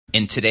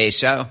In today's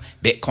show,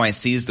 Bitcoin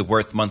sees the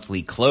worst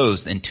monthly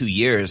close in 2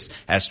 years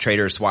as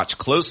traders watch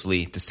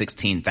closely to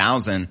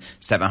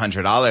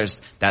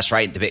 $16,700. That's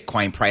right. The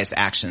Bitcoin price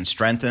action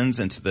strengthens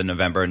into the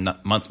November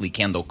monthly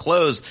candle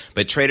close,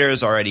 but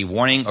traders are already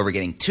warning over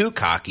getting too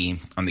cocky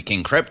on the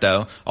King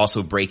Crypto.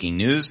 Also breaking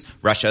news,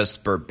 Russia's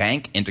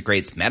Sberbank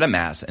integrates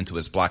MetaMask into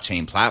its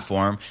blockchain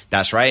platform.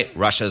 That's right.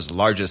 Russia's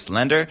largest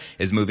lender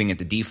is moving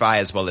into DeFi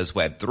as well as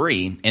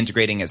Web3,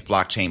 integrating its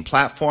blockchain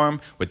platform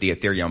with the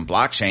Ethereum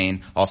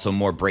blockchain. Also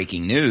more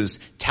breaking news,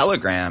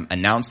 Telegram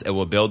announced it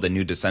will build a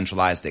new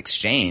decentralized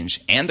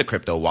exchange and a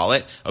crypto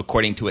wallet,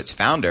 according to its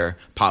founder,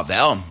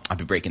 Pavel. I'll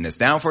be breaking this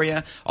down for you.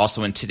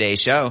 Also in today's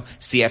show,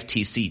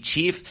 CFTC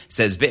chief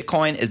says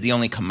Bitcoin is the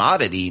only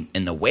commodity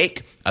in the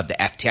wake of the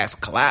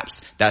FTX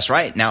collapse. That's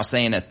right. Now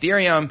saying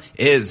Ethereum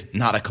is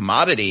not a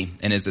commodity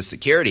and is a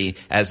security,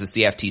 as the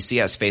CFTC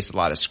has faced a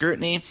lot of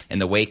scrutiny in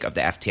the wake of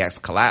the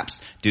FTX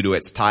collapse due to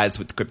its ties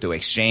with the crypto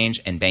exchange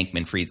and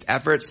Bankman-Fried's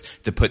efforts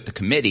to put the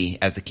committee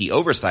as the key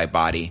oversight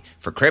body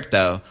for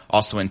crypto.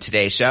 Also in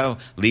today's show,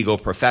 legal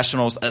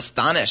professionals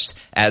astonished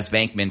as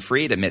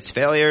Bankman-Fried admits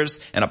failures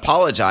and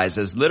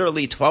apologizes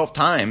literally 12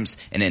 times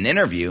in an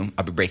interview.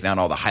 I'll be breaking down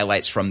all the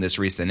highlights from this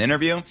recent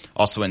interview.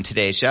 Also in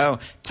today's show,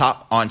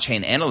 top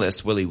on-chain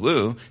analyst Willy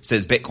Woo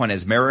says Bitcoin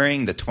is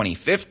mirroring the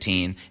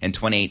 2015 and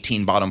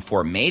 2018 bottom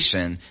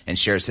formation and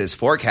shares his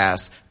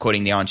forecast,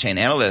 quoting the on-chain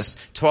analyst,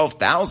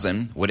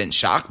 12,000 wouldn't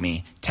shock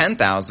me.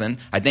 10,000,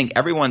 I think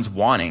everyone's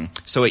wanting.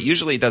 So it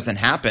usually doesn't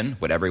happen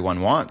what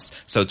everyone wants.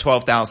 So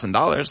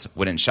 $12,000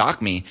 wouldn't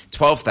shock me.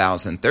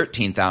 12,000,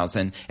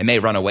 13,000, it may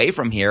run away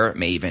from here. It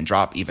may even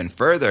drop even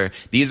further.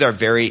 These are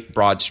very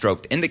broad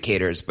stroked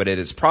indicators, but it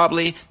is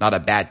probably not a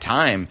bad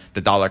time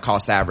the dollar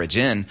cost average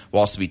in.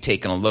 We'll also be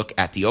taking a look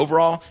at the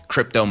overall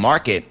crypto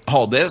market.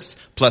 All this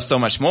plus so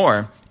much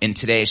more in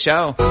today's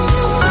show.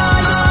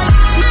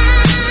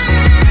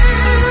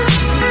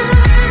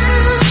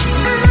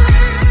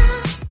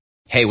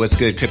 Hey, what's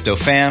good, crypto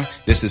fam?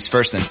 This is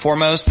first and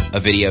foremost a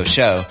video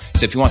show.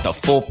 So if you want the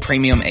full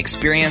premium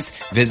experience,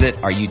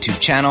 visit our YouTube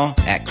channel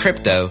at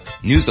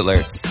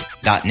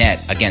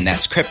cryptonewsalerts.net. Again,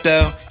 that's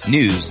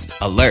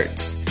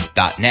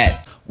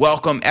cryptonewsalerts.net.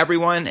 Welcome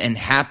everyone and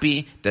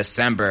happy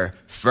December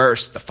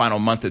 1st, the final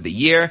month of the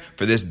year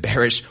for this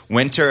bearish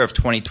winter of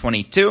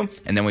 2022.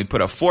 And then we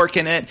put a fork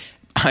in it.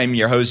 I'm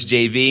your host,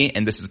 JV,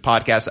 and this is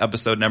podcast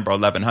episode number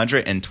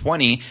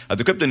 1120 of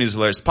the Crypto News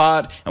Alerts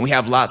pod, and we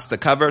have lots to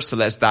cover, so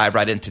let's dive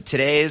right into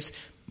today's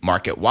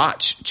Market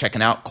Watch.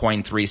 Checking out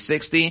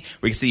Coin360,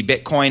 we can see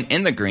Bitcoin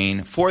in the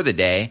green for the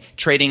day,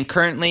 trading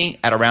currently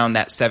at around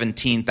that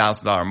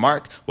 $17,000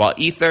 mark, while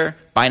Ether,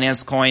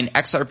 Binance Coin,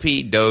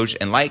 XRP, Doge,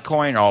 and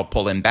Litecoin are all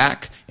pulling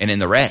back and in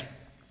the red.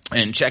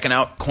 And checking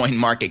out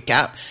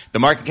CoinMarketCap, the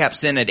market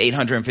cap's in at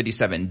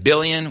 $857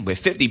 billion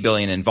with $50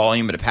 billion in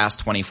volume in the past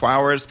 24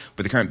 hours,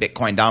 with the current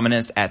Bitcoin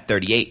dominance at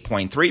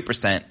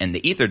 38.3% and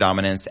the Ether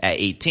dominance at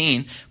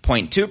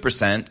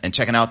 18.2%. And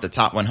checking out the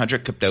top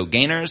 100 crypto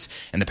gainers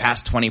in the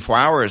past 24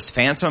 hours,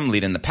 Phantom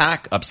leading the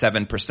pack up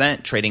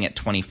 7%, trading at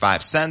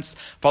 25 cents,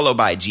 followed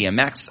by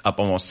GMX up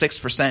almost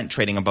 6%,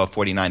 trading above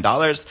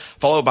 $49,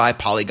 followed by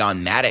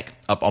Polygon Matic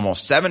up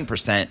almost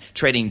 7%,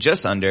 trading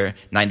just under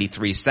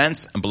 93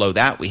 cents. And below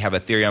that, we have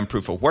Ethereum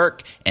Proof of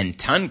Work and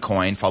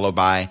Toncoin, followed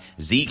by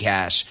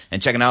Zcash.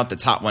 And checking out the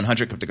top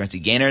 100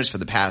 cryptocurrency gainers for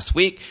the past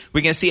week,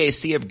 we can see a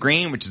sea of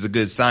green, which is a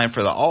good sign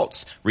for the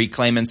alts,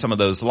 reclaiming some of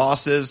those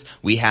losses.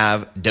 We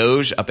have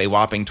Doge up a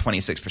whopping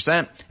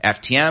 26%,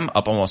 FTM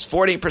up almost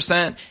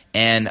 40%,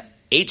 and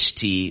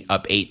HT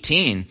up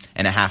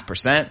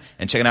 18.5%.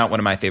 And checking out one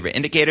of my favorite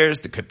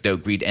indicators, the Crypto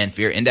Greed and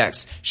Fear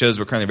Index, shows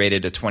we're currently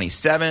rated at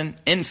 27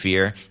 in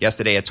fear,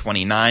 yesterday at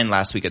 29,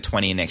 last week at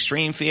 20 in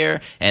extreme fear,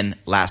 and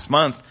last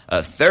month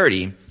at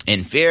 30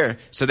 in fear.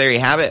 So there you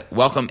have it.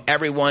 Welcome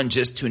everyone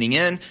just tuning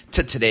in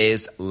to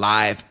today's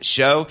live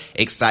show.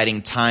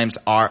 Exciting times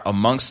are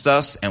amongst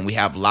us and we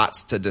have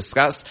lots to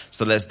discuss.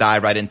 So let's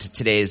dive right into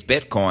today's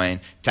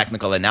Bitcoin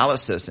technical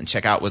analysis and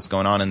check out what's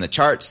going on in the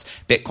charts.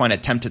 Bitcoin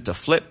attempted to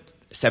flip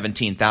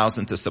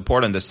 17,000 to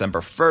support on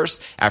December 1st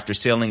after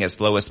sealing its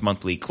lowest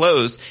monthly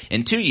close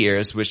in 2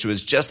 years, which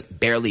was just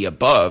barely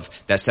above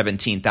that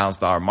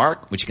 $17,000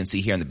 mark, which you can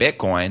see here in the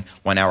Bitcoin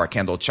 1 hour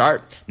candle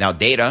chart. Now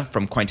data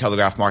from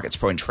Cointelegraph Markets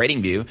Pro and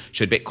TradingView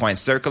showed Bitcoin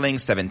circling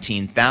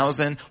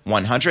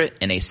 17,100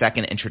 in a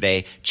second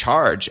intraday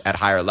charge at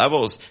higher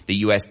levels.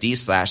 The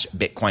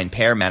USD/Bitcoin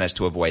pair managed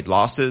to avoid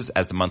losses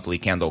as the monthly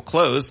candle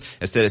closed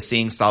instead of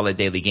seeing solid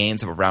daily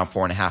gains of around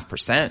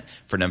 4.5%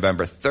 for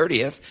November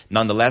 30th.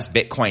 Nonetheless,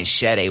 Bitcoin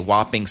shed a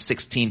whopping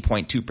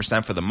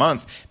 16.2% for the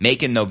month,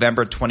 making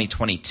November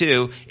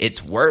 2022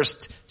 its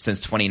worst since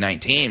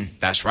 2019.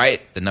 That's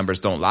right. The numbers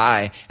don't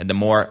lie. And the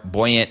more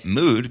buoyant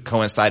mood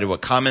coincided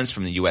with comments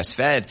from the U.S.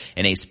 Fed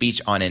in a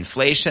speech on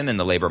inflation and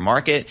the labor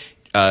market,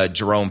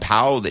 Jerome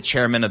Powell, the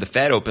chairman of the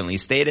Fed, openly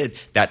stated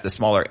that the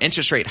smaller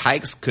interest rate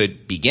hikes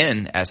could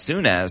begin as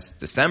soon as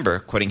December.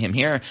 Quoting him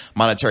here,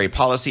 monetary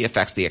policy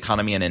affects the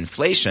economy and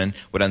inflation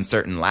with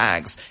uncertain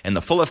lags, and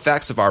the full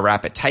effects of our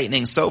rapid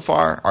tightening so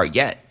far are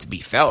yet to be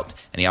felt.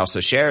 And he also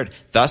shared,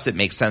 thus it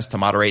makes sense to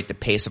moderate the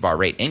pace of our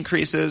rate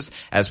increases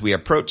as we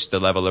approach the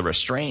level of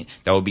restraint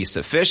that will be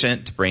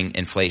sufficient to bring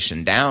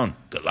inflation down.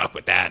 Good luck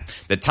with that.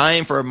 The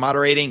time for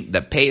moderating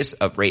the pace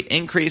of rate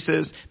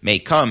increases may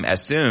come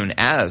as soon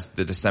as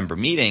the December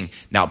meeting.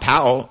 Now,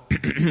 Powell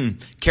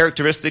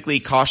characteristically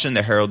cautioned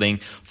the heralding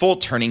full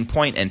turning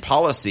point in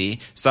policy,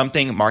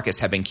 something markets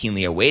have been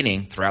keenly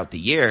awaiting throughout the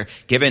year.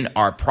 Given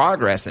our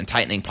progress in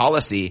tightening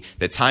policy,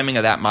 the timing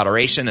of that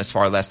moderation is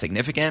far less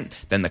significant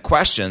than the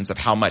questions of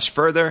how much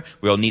further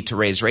we'll need to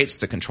raise rates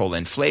to control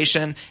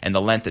inflation and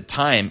the length of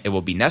time it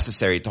will be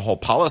necessary to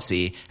hold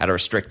policy at a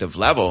restrictive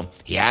level.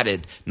 He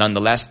added,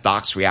 nonetheless,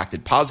 stocks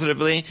reacted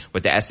positively,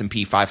 with the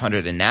S&P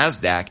 500 and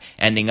NASDAQ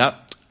ending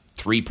up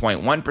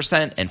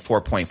 3.1% and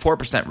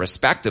 4.4%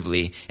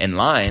 respectively, in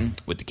line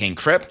with the king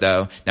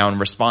crypto. Now, in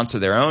response to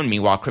their own,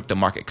 meanwhile, crypto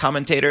market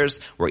commentators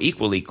were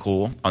equally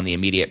cool on the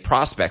immediate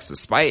prospects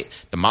despite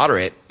the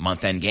moderate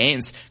month-end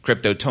gains.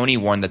 Crypto Tony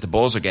warned that the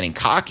bulls are getting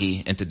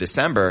cocky into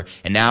December,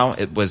 and now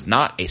it was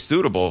not a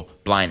suitable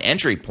blind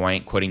entry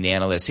point. Quoting the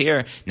analyst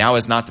here, now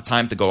is not the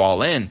time to go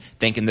all in,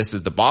 thinking this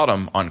is the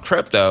bottom on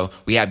crypto.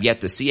 We have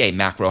yet to see a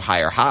macro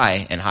higher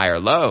high and higher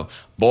low.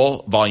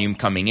 Bull volume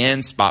coming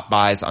in, spot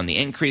buys on the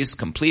increase,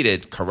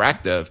 completed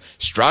corrective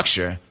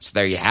structure. So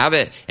there you have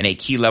it. And a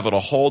key level to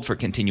hold for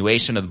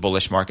continuation of the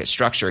bullish market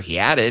structure, he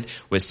added,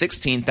 was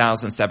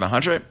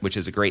 16,700, which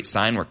is a great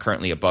sign. We're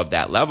currently above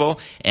that level.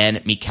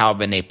 And Mikhail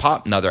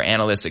Venepop, another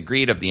analyst,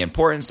 agreed of the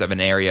importance of an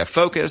area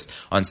focused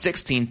on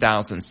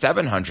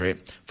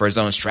 16,700 for his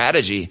own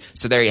strategy.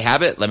 So there you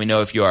have it. Let me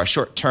know if you are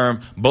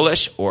short-term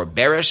bullish or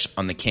bearish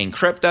on the king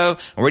crypto. And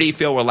where do you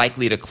feel we're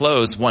likely to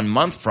close 1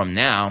 month from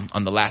now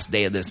on the last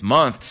day of this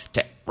month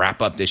to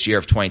wrap up this year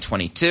of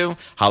 2022?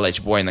 Holla at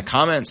your boy in the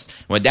comments.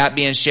 With that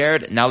being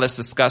shared, now let's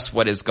discuss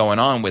what is going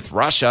on with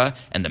Russia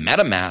and the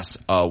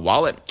MetaMask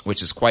wallet,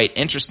 which is quite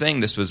interesting.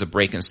 This was a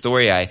breaking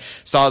story I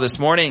saw this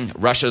morning.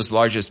 Russia's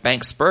largest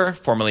bank, Sber,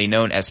 formerly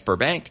known as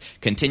Sberbank,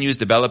 continues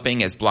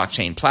developing its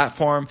blockchain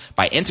platform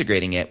by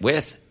integrating it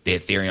with the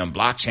Ethereum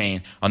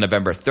blockchain. On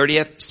November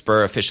 30th,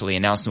 Sber officially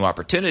announced new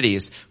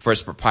opportunities for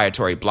its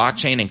proprietary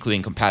blockchain,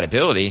 including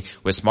compatibility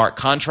with smart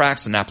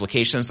contracts and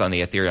applications on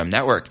the Ethereum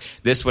network.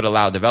 This would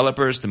allow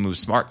developers to move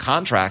smart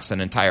contracts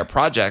and entire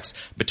projects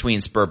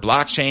between Sber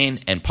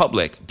blockchain and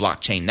public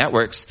blockchain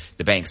networks,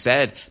 the bank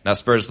said. Now,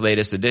 Sber's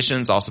latest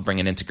additions also bring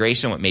an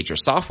integration with major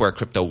software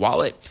crypto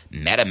wallet,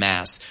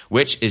 MetaMask,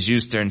 which is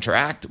used to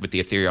interact with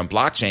the Ethereum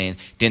blockchain.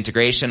 The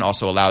integration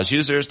also allows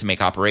users to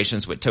make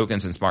operations with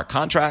tokens and smart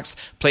contracts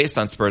placed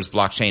on Sber's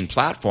blockchain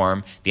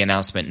platform. The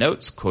announcement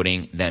notes,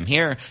 quoting them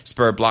here,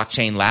 Sber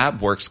Blockchain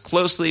Lab works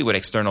closely with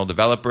external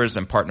developers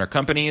and partner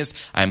companies.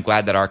 I am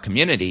glad that our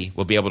community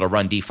will be able to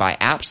run DeFi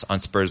apps on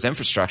Sber's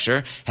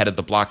infrastructure, head of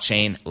the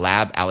Blockchain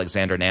Lab,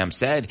 Alexander Nam,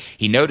 said.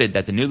 He noted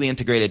that the newly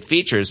integrated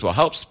features will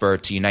help Sber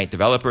to unite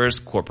developers,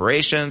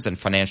 corporations, and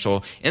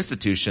financial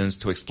institutions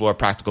to explore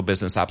practical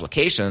business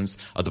applications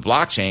of the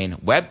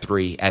blockchain,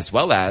 Web3, as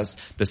well as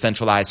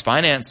decentralized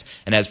finance.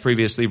 And as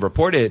previously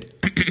reported,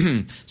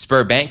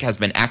 Sber Bank has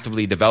been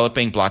actively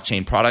developing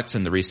blockchain products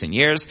in the recent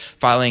years,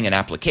 filing an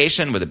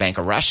application with the Bank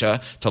of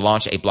Russia to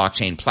launch a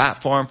blockchain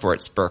platform for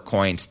its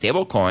Sbercoin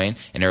stablecoin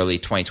in early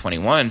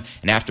 2021.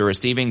 And after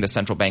receiving the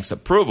central bank's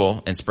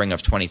approval in spring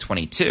of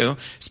 2022,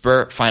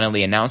 Sber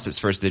finally announced its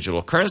first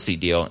digital currency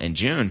deal in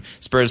June.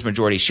 Sber's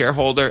majority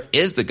shareholder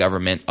is the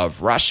government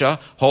of Russia,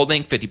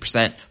 holding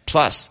 50%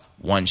 plus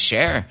one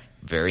share.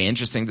 Very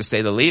interesting to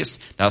say the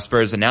least. Now,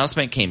 Sber's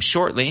announcement came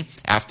shortly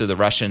after the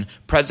Russian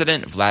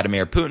President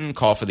Vladimir Putin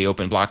called for the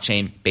open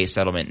blockchain-based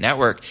settlement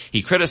network.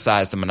 He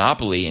criticized the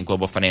monopoly in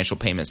global financial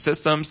payment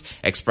systems,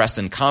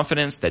 expressing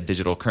confidence that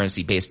digital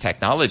currency-based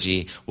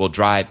technology will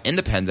drive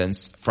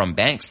independence from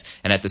banks.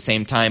 And at the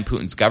same time,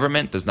 Putin's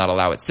government does not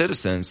allow its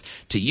citizens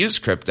to use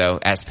crypto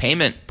as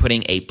payment,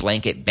 putting a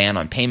blanket ban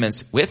on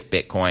payments with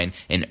Bitcoin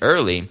in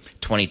early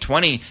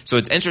 2020. So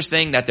it's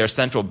interesting that their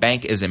central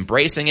bank is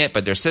embracing it,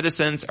 but their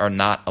citizens are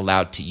not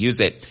allowed to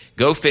use it.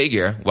 Go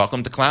figure.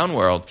 Welcome to Clown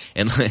World.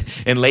 In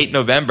late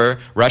November,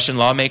 Russian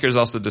lawmakers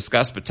also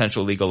discussed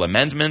potential legal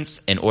amendments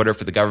in order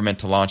for the government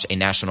to launch a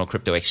national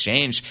crypto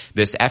exchange.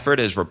 This effort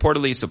is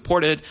reportedly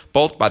supported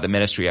both by the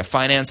Ministry of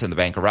Finance and the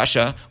Bank of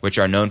Russia, which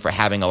are known for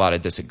having a lot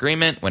of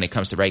disagreement when it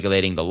comes to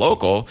regulating the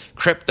local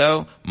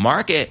crypto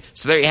market.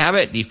 So there you have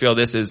it. Do you feel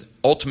this is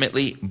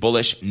ultimately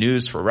bullish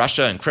news for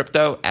Russia and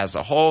crypto as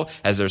a whole,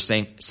 as their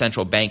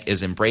central bank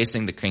is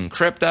embracing the king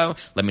crypto.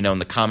 Let me know in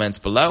the comments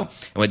below.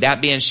 And with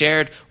that being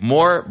shared,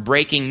 more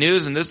breaking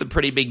news, and this is a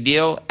pretty big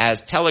deal,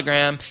 as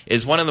Telegram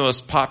is one of the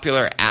most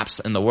popular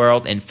apps in the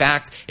world. In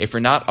fact, if you're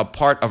not a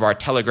part of our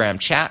Telegram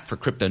chat for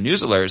crypto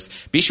news alerts,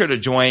 be sure to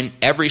join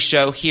every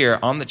show here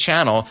on the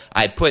channel.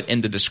 I put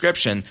in the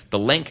description the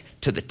link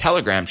to the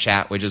Telegram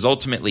chat, which is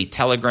ultimately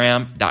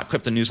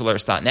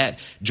telegram.cryptonewsalerts.net.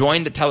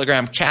 Join the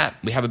Telegram chat.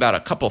 We have about a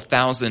couple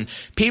thousand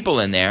people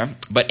in there.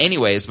 But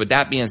anyways, with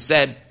that being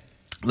said,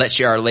 let's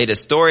share our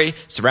latest story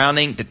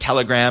surrounding the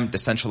Telegram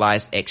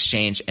decentralized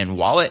exchange and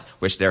wallet,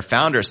 which their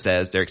founder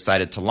says they're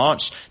excited to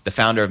launch. The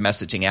founder of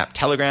messaging app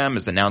Telegram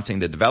is announcing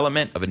the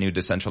development of a new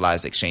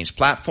decentralized exchange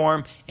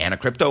platform and a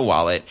crypto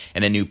wallet.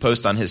 In a new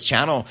post on his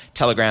channel,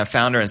 Telegram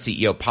founder and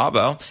CEO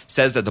Pavel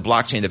says that the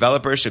blockchain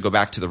developers should go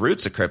back to the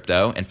roots of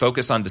crypto and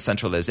focus on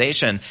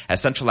decentralization,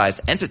 as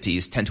centralized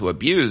entities tend to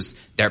abuse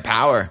their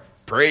power.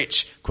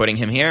 Preach. Quoting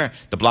him here,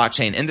 the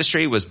blockchain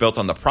industry was built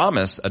on the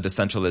promise of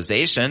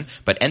decentralization,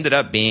 but ended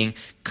up being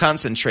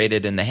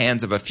concentrated in the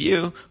hands of a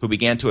few who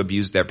began to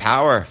abuse their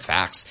power.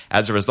 Facts.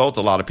 As a result,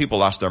 a lot of people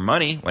lost their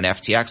money when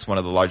FTX, one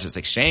of the largest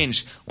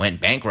exchange,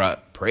 went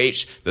bankrupt.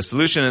 Preach. The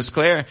solution is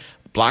clear.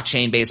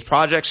 Blockchain-based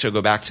projects should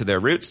go back to their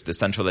roots,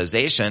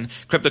 decentralization.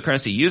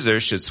 Cryptocurrency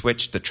users should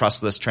switch to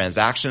trustless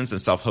transactions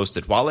and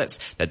self-hosted wallets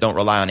that don't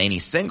rely on any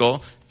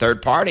single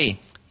third party.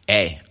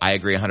 I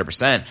agree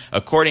 100%.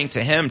 According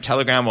to him,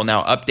 Telegram will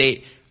now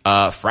update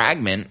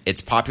Fragment,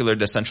 its popular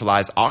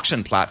decentralized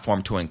auction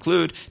platform, to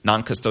include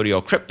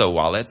non-custodial crypto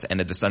wallets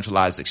and a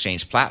decentralized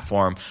exchange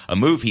platform, a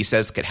move he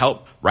says could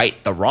help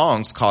right the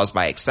wrongs caused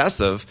by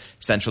excessive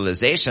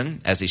centralization.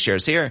 As he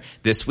shares here,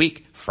 this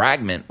week,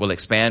 Fragment will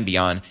expand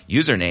beyond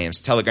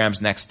usernames.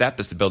 Telegram's next step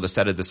is to build a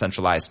set of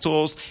decentralized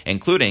tools,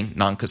 including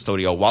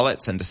non-custodial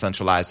wallets and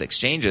decentralized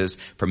exchanges,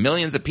 for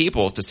millions of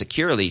people to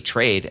securely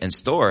trade and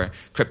store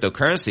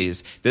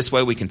cryptocurrencies. This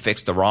way we can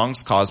fix the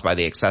wrongs caused by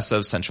the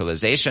excessive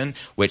centralization,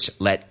 which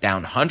let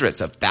down hundreds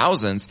of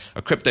thousands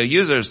of crypto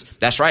users.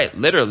 That's right,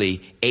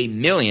 literally 8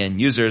 million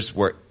users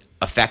were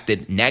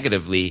affected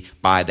negatively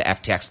by the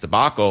FTX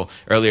debacle.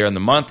 Earlier in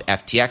the month,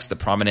 FTX, the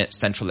prominent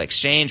central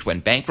exchange,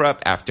 went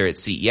bankrupt after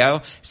its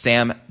CEO,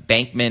 Sam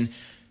Bankman,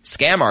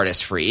 scam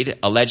artist Fried,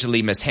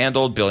 allegedly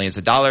mishandled billions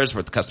of dollars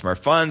worth of customer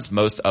funds,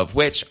 most of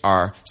which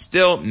are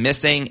still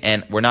missing.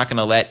 And we're not going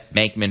to let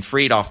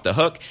Bankman-Fried off the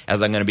hook,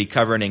 as I'm going to be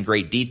covering in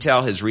great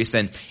detail his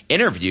recent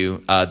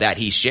interview that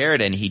he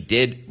shared, and he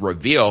did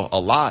reveal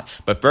a lot.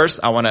 But first,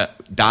 I want to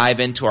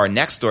dive into our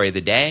next story of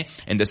the day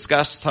and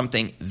discuss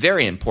something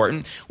very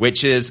important,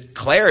 which is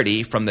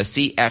clarity from the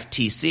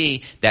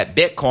CFTC that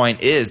Bitcoin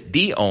is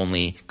the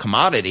only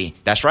commodity.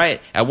 That's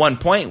right. At one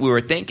point, we were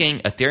thinking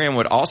Ethereum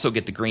would also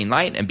get the green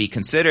light and be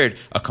considered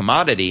a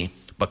commodity.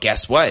 But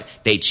guess what?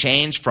 They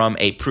changed from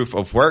a proof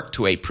of work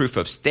to a proof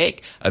of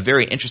stake, a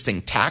very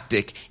interesting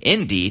tactic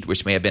indeed,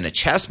 which may have been a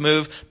chess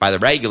move by the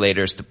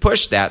regulators to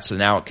push that so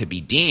now it could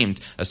be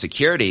deemed a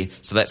security.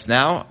 So let's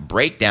now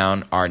break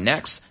down our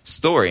next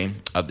story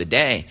of the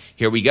day.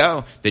 Here we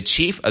go. The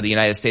chief of the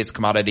United States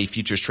Commodity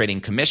Futures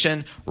Trading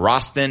Commission,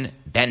 Rostin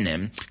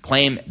Behnam,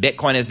 claimed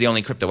Bitcoin is the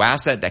only crypto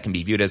asset that can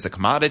be viewed as a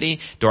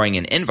commodity during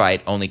an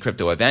invite-only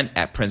crypto event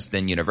at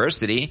Princeton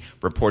University,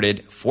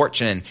 reported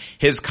Fortune.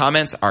 His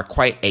comments are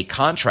quite a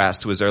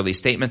contrast to his early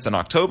statements in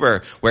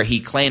October, where he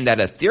claimed that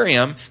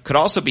Ethereum could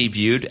also be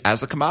viewed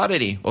as a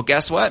commodity. Well,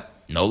 guess what?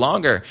 No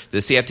longer. The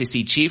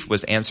CFTC chief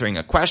was answering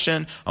a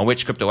question on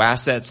which crypto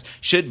assets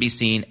should be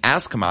seen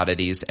as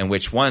commodities and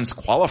which ones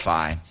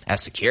qualify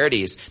as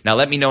securities. Now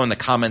let me know in the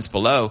comments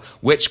below,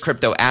 which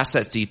crypto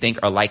assets do you think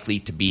are likely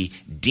to be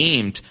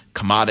deemed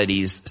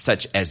commodities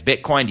such as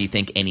Bitcoin? Do you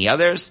think any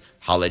others?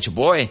 Holla at your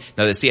boy.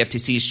 Now the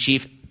CFTC's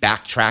chief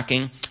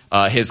backtracking.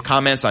 His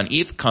comments on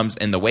ETH comes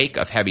in the wake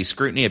of heavy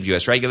scrutiny of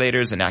U.S.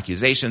 regulators and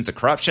accusations of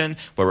corruption,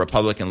 where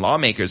Republican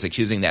lawmakers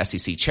accusing the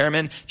SEC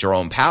chairman,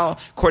 Jerome Powell,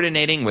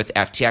 coordinating with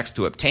FTX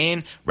to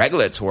obtain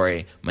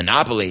regulatory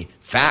monopoly.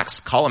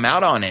 Facts, call him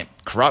out on it.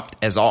 Corrupt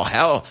as all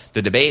hell.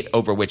 The debate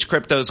over which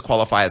cryptos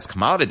qualify as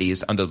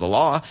commodities under the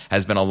law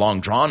has been a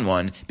long drawn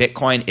one.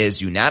 Bitcoin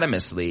is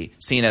unanimously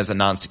seen as a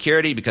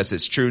non-security because of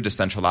its true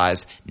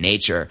decentralized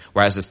nature,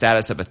 whereas the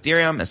status of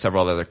Ethereum and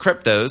several other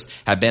cryptos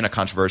have been a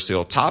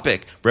controversial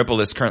topic.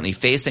 Ripple is currently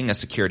facing a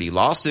security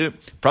lawsuit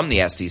from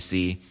the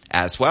SEC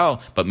as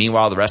well. But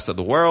meanwhile, the rest of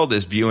the world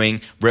is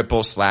viewing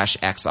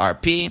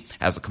Ripple/XRP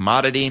as a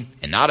commodity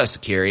and not a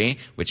security,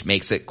 which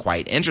makes it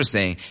quite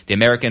interesting. The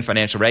American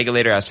financial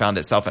regulator has found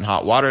itself in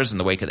hot waters in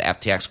the wake of the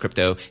FTX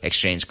crypto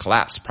exchange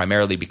collapse,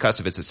 primarily because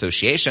of its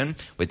association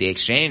with the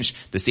exchange.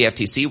 The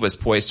CFTC was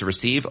poised to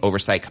receive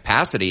oversight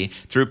capacity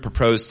through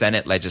proposed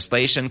Senate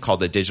legislation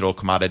called the Digital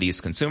Commodities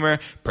Consumer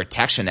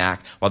Protection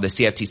Act, while the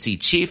CFTC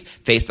chief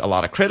faced a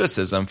lot of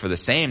criticism for the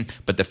same,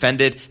 but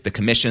defended the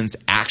commission's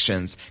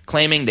actions,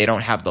 claiming they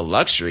don't have the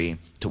luxury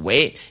to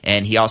wait.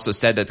 And he also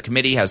said that the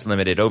committee has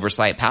limited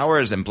oversight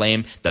powers and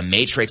blamed the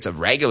matrix of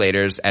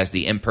regulators as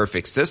the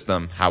imperfect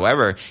system.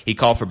 However, he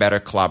called for better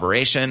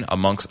collaboration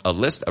amongst a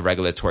list of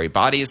regulatory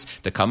bodies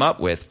to come up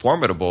with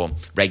formidable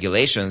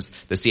regulations.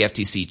 The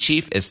CFTC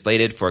chief is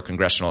slated for a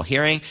congressional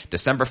hearing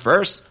December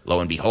 1st, lo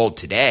and behold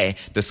today,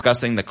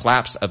 discussing the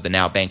collapse of the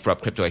now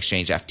bankrupt crypto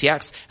exchange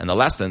FTX and the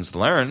lessons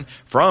learned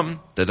from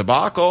the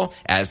debacle,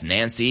 as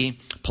Nancy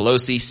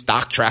Pelosi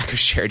stock tracker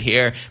shared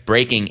here.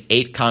 Breaking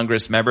 8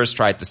 Congress members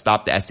tried to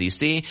stop the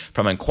SEC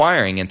from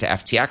inquiring into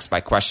FTX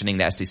by questioning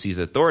the SEC's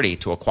authority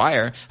to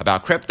acquire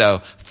about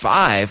crypto.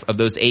 5 of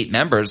those 8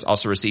 members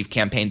also received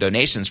campaign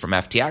donations from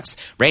FTX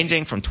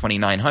ranging from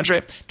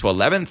 $2,900 to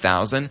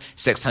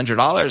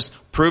 $11,600,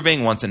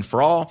 proving once and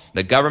for all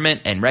the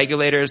government and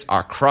regulators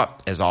are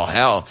corrupt as all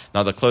hell.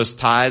 Now, the close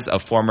ties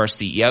of former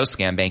CEO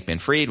Sam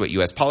Bankman-Fried with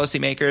U.S.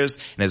 policymakers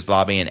and his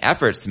lobbying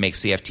efforts to make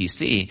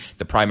CFTC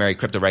the primary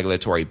crypto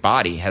regulatory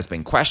body has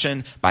been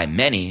questioned by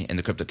many in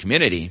the crypto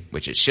community,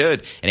 which it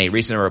should. And a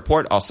recent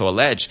report also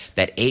alleged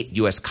that 8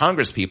 U.S.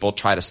 congresspeople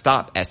try to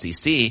stop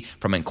SEC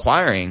from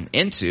inquiring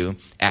into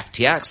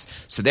FTX.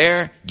 So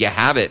there you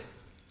have it.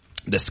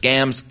 The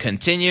scams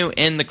continue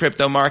in the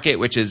crypto market,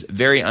 which is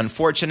very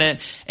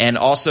unfortunate. And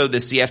also the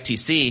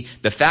CFTC,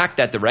 the fact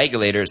that the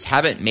regulators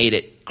haven't made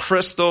it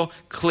crystal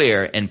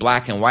clear in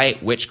black and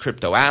white which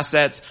crypto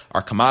assets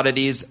are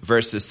commodities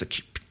versus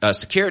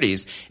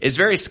securities is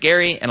very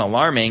scary and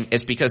alarming.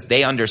 Is because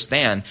they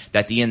understand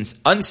that the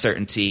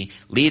uncertainty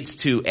leads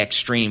to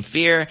extreme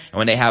fear. And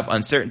when they have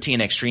uncertainty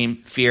and extreme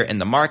fear in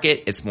the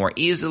market, it's more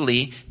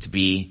easily to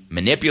be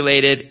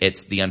manipulated.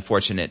 It's the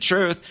unfortunate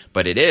truth,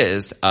 but it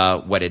is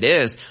what it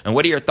is. And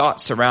what are your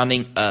thoughts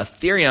surrounding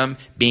Ethereum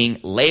being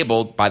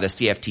labeled by the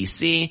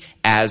CFTC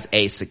as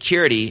a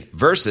security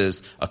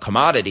versus a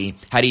commodity?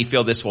 How do you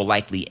feel this will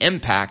likely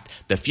impact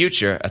the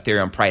future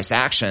Ethereum price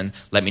action?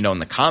 Let me know in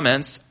the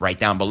comments right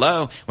down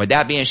below. With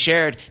that being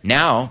shared,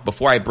 now,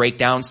 before I break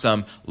down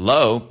some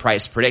low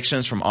price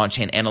predictions from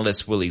on-chain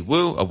analyst Willy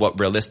Woo of what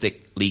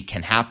realistically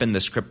can happen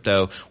this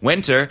crypto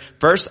winter,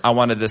 first I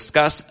want to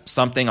discuss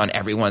something on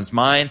everyone's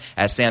mind,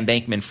 as Sam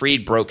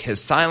Bankman-Fried broke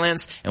his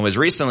silence and was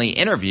recently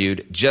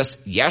interviewed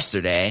just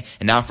yesterday.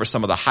 And now for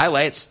some of the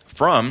highlights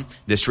from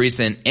this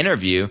recent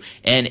interview.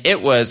 And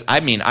it was,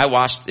 I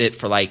watched it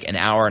for like an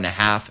hour and a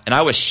half, and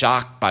I was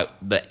shocked by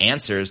the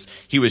answers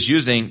he was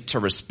using to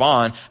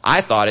respond.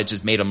 I thought it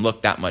just made him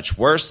look that much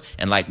worse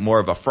and like more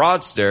of a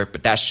fraudster,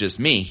 but that's just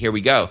me. Here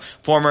we go.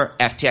 Former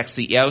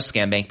FTX CEO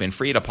Sam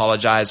Bankman-Fried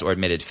apologized or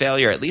admitted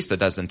failure at least a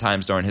dozen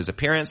times during his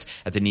appearance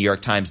at the New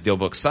York Times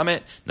DealBook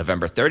Summit,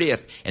 November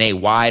 30th. In a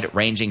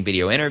wide-ranging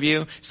video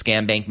interview,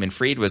 Sam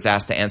Bankman-Fried was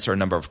asked to answer a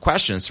number of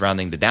questions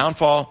surrounding the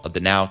downfall of the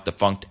now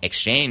defunct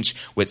exchange,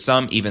 with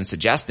some even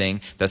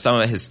suggesting that some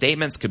of his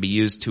statements could be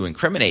used to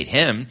incriminate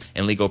him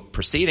in legal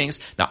proceedings.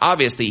 Now,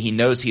 obviously, he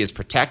knows he is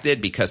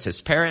protected because his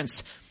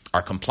parents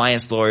are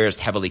compliance lawyers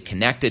heavily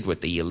connected with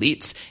the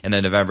elites. In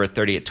the November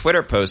 30th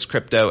Twitter post,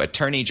 crypto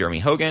attorney Jeremy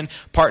Hogan,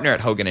 partner at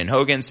Hogan &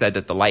 Hogan, said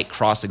that the light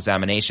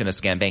cross-examination of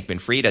Sam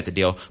Bankman-Fried at the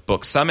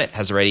DealBook Summit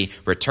has already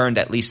returned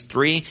at least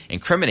 3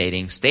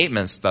 incriminating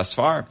statements thus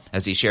far.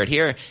 As he shared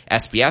here,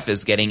 SBF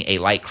is getting a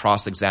light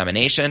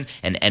cross-examination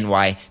and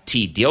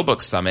NYT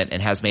DealBook Summit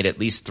and has made at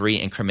least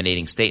 3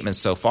 incriminating statements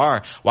so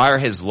far. Why are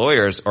his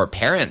lawyers or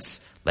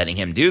parents letting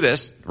him do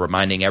this?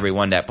 Reminding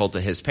everyone that both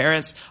of his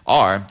parents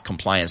are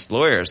compliance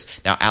lawyers.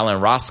 Now,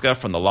 Alan Rosca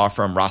from the law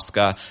firm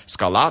Rosca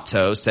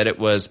Scalato said it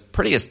was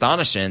pretty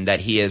astonishing that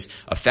he is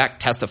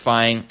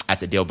testifying at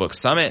the DealBook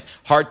Summit.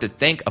 Hard to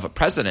think of a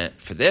precedent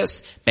for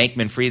this.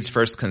 Bankman-Fried's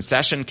first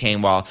concession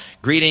came while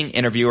greeting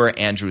interviewer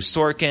Andrew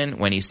Sorkin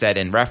when he said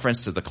in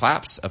reference to the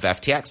collapse of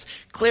FTX,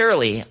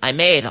 "Clearly, I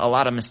made a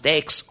lot of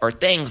mistakes or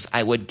things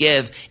I would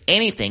give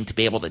anything to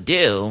be able to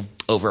do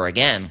over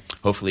again."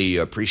 Hopefully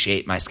you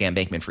appreciate my Sam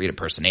Bankman-Fried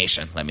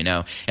impersonation. Let me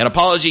know. An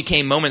apology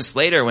came moments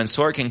later when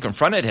Sorkin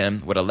confronted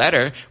him with a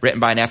letter written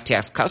by an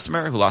FTX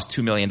customer who lost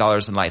 $2 million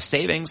in life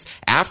savings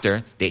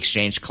after the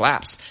exchange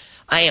collapsed.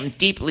 "I am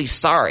deeply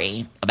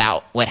sorry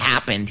about what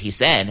happened," he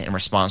said in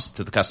response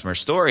to the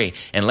customer's story.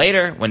 And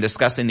later, when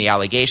discussing the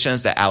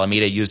allegations that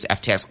Alameda used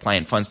FTX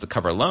client funds to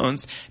cover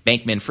loans,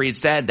 Bankman-Fried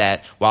said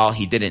that while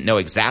he didn't know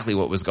exactly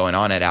what was going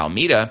on at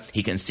Alameda,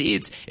 he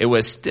concedes it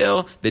was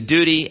still the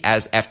duty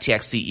as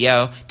FTX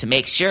CEO to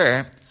make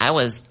sure I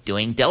was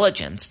doing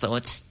diligence, so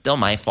it's still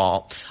my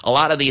fault. A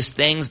lot of these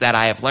things that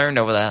I have learned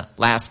over the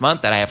last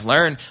month that I have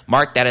learned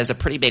mark that as a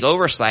pretty big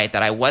oversight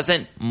that I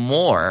wasn't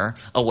more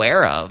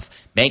aware of.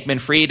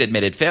 Bankman-Fried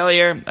admitted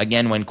failure,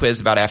 again when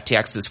quizzed about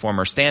FTX's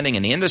former standing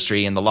in the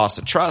industry and the loss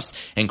of trust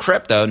in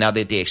crypto now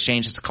that the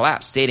exchange has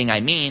collapsed, stating,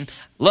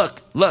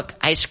 look,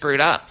 I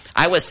screwed up.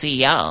 I was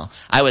CEO.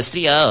 I was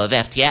CEO of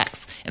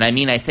FTX. And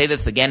I say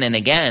this again and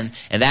again,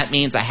 and that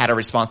means I had a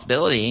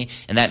responsibility,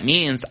 and that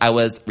means I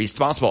was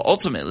responsible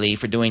ultimately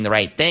for doing the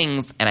right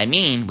things,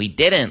 and we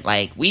didn't,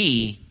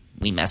 we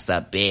we messed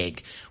up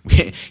big.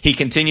 He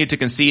continued to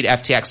concede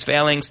FTX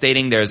failing,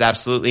 stating there's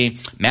absolutely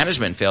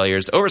management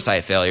failures,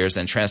 oversight failures,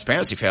 and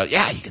transparency failures.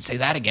 Yeah, you can say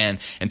that again.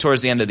 And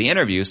towards the end of the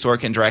interview,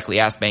 Sorkin directly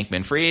asked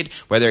Bankman-Fried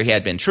whether he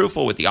had been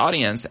truthful with the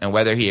audience and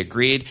whether he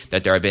agreed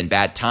that there had been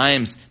bad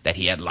times that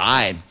he had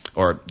lied.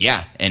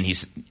 And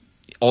he's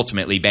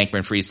ultimately,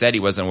 Bankman-Fried said he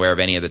wasn't aware of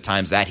any of the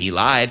times that he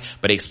lied,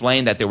 but he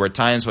explained that there were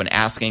times when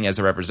asking as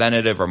a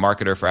representative or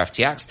marketer for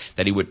FTX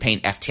that he would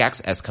paint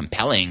FTX as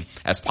compelling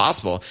as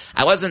possible.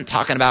 I wasn't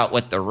talking about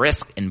what the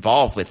risk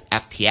involved with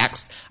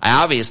FTX.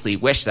 I obviously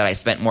wish that I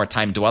spent more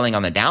time dwelling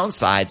on the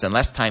downsides and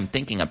less time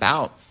thinking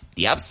about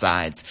the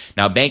upsides.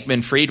 Now,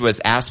 Bankman-Fried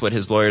was asked what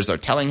his lawyers are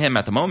telling him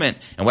at the moment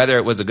and whether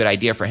it was a good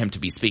idea for him to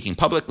be speaking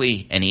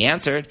publicly, and he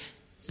answered,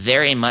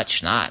 very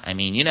much not. I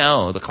mean,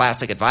 the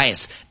classic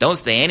advice. Don't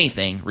say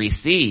anything,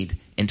 recede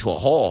into a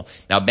hole.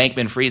 Now,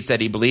 Bankman-Fried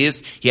said he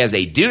believes he has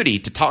a duty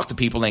to talk to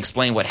people and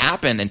explain what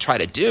happened and try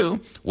to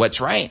do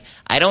what's right.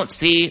 I don't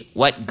see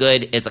what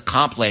good is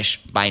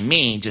accomplished by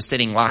me just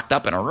sitting locked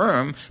up in a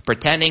room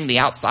pretending the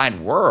outside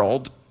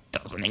world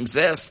doesn't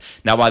exist.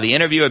 Now, while the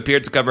interview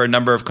appeared to cover a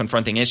number of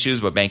confronting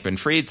issues with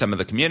Bankman-Fried, some of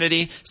the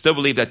community still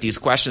believed that these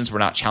questions were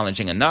not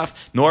challenging enough,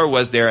 nor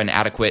was there an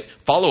adequate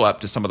follow-up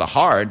to some of the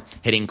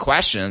hard-hitting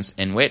questions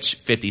in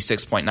which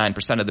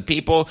 56.9% of the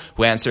people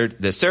who answered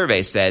the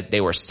survey said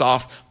they were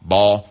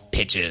softball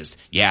pitches.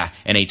 Yeah,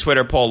 and a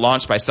Twitter poll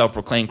launched by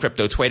self-proclaimed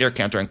crypto trader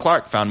Cantor &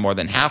 Clark found more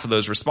than half of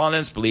those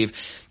respondents believe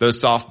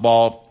those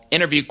softball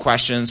interview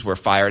questions were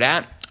fired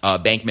at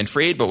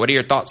Bankman-Fried, but what are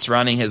your thoughts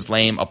surrounding his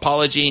lame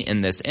apology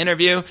in this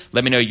interview?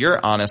 Let me know your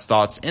honest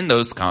thoughts in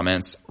those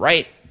comments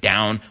right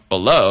down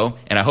below,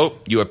 and I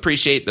hope you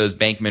appreciate those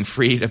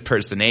Bankman-Fried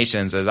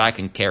impersonations as I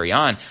can carry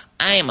on.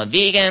 I am a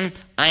vegan.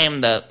 I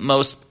am the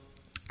most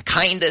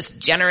kindest,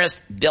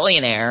 generous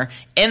billionaire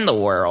in the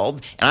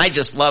world, and I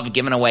just love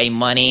giving away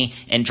money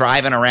and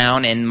driving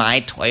around in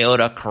my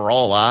Toyota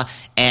Corolla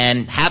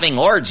and having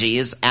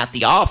orgies at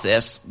the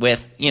office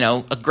with,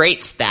 a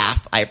great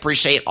staff. I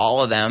appreciate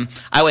all of them.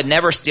 I would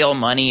never steal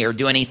money or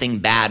do anything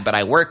bad, but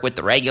I work with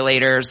the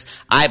regulators.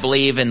 I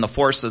believe in the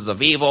forces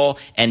of evil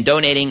and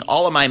donating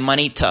all of my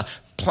money to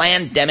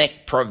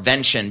pandemic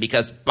prevention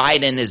because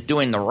Biden is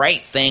doing the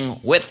right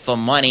thing with the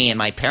money, and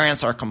my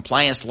parents are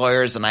compliance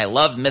lawyers, and I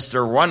love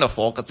Mr.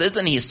 Wonderful because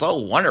isn't he so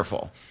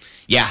wonderful?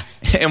 Yeah,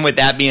 and with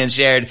that being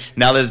shared,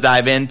 now let's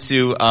dive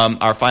into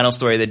our final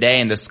story of the day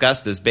and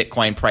discuss this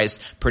Bitcoin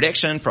price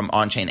prediction from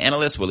on-chain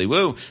analyst Willy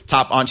Woo.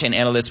 Top on-chain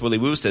analyst Willy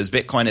Woo says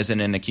Bitcoin is in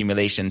an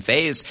accumulation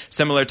phase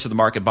similar to the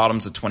market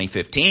bottoms of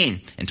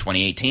 2015 and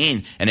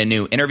 2018. In a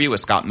new interview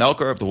with Scott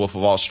Melker of the Wolf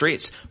of Wall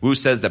Street, Woo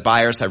says that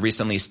buyers have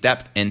recently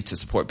stepped in to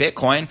support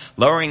Bitcoin,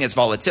 lowering its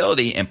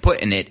volatility and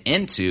putting it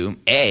into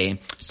a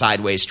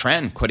sideways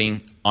trend,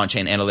 quoting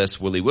on-chain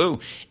analyst Willy Woo.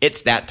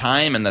 It's that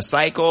time in the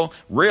cycle,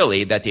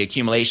 really, that the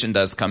accumulation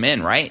does come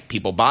in, right?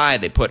 People buy,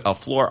 they put a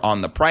floor on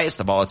the price,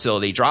 the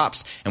volatility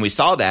drops, and we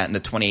saw that in the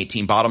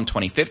 2018 bottom,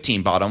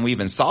 2015 bottom. We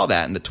even saw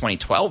that in the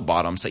 2012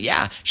 bottom. So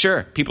yeah,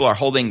 sure, people are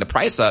holding the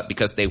price up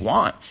because they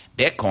want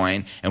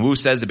Bitcoin, and Woo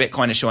says the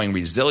Bitcoin is showing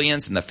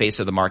resilience in the face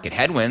of the market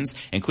headwinds,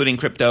 including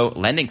crypto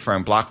lending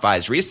firm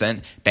BlockFi's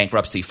recent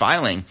bankruptcy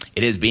filing.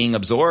 It is being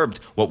absorbed.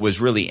 What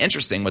was really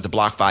interesting with the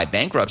BlockFi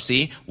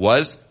bankruptcy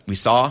was we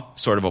saw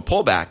sort of a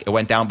pullback. It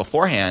went down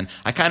beforehand.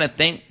 I kind of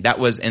think that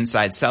was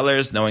inside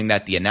sellers knowing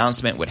that the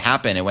announcement would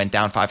happen. It went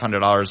down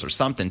 $500 or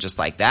something just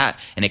like that,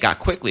 and it got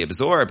quickly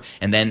absorbed.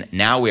 And then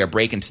now we are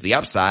breaking to the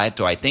upside.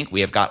 So I think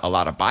we have got a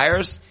lot of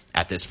buyers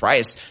at this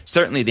price.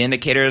 Certainly the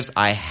indicators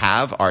I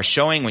have are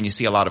showing when you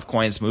see a lot of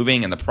coins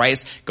moving and the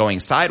price going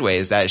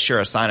sideways, that is sure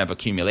a sign of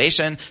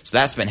accumulation. So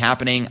that's been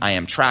happening. I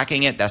am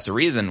tracking it. That's the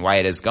reason why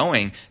it is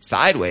going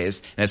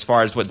sideways. And as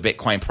far as what the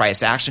Bitcoin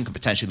price action could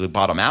potentially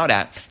bottom out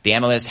at, the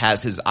analyst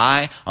has his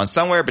eye on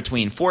somewhere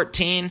between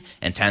 $14,000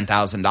 and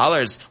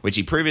 $10,000, which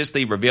he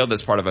previously revealed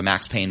as part of a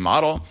Max Payne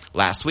model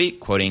last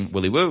week, quoting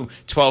Willy Woo.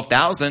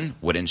 12,000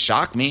 wouldn't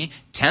shock me.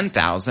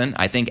 10,000,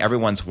 I think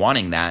everyone's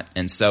wanting that,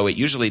 and so it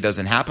usually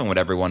doesn't happen what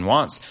everyone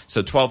wants.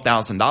 So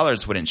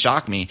 $12,000 wouldn't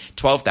shock me.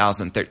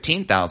 $12,000,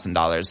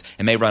 $13,000.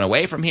 It may run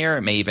away from here.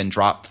 It may even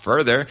drop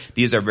further.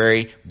 These are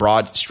very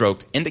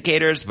broad-stroked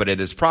indicators, but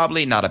it is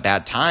probably not a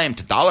bad time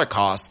to dollar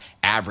cost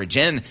average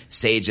in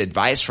sage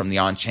advice from the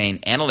on-chain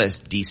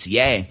analyst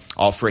DCA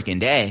all freaking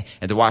day.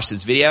 And to watch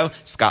this video,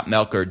 Scott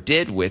Melker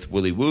did with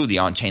Willy Woo, the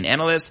on-chain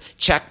analyst.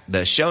 Check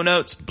the show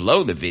notes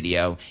below the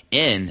video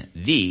in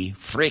the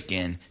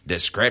freaking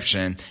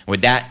description.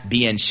 With that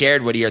being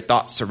shared, what are your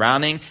thoughts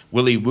surrounding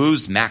Willy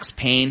Woo's Max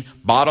Payne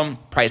bottom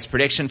price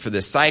prediction for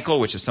this cycle,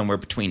 which is somewhere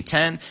between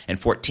 10 and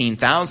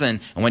 14,000?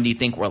 And when do you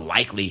think we're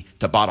likely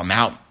to bottom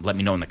out? Let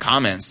me know in the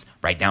comments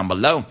right down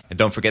below. And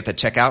don't forget to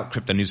check out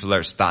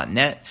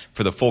cryptonewsalerts.net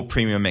for the full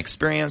premium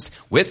experience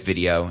with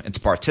video and to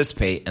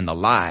participate in the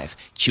live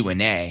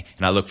Q&A.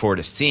 And I look forward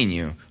to seeing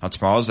you on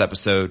tomorrow's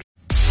episode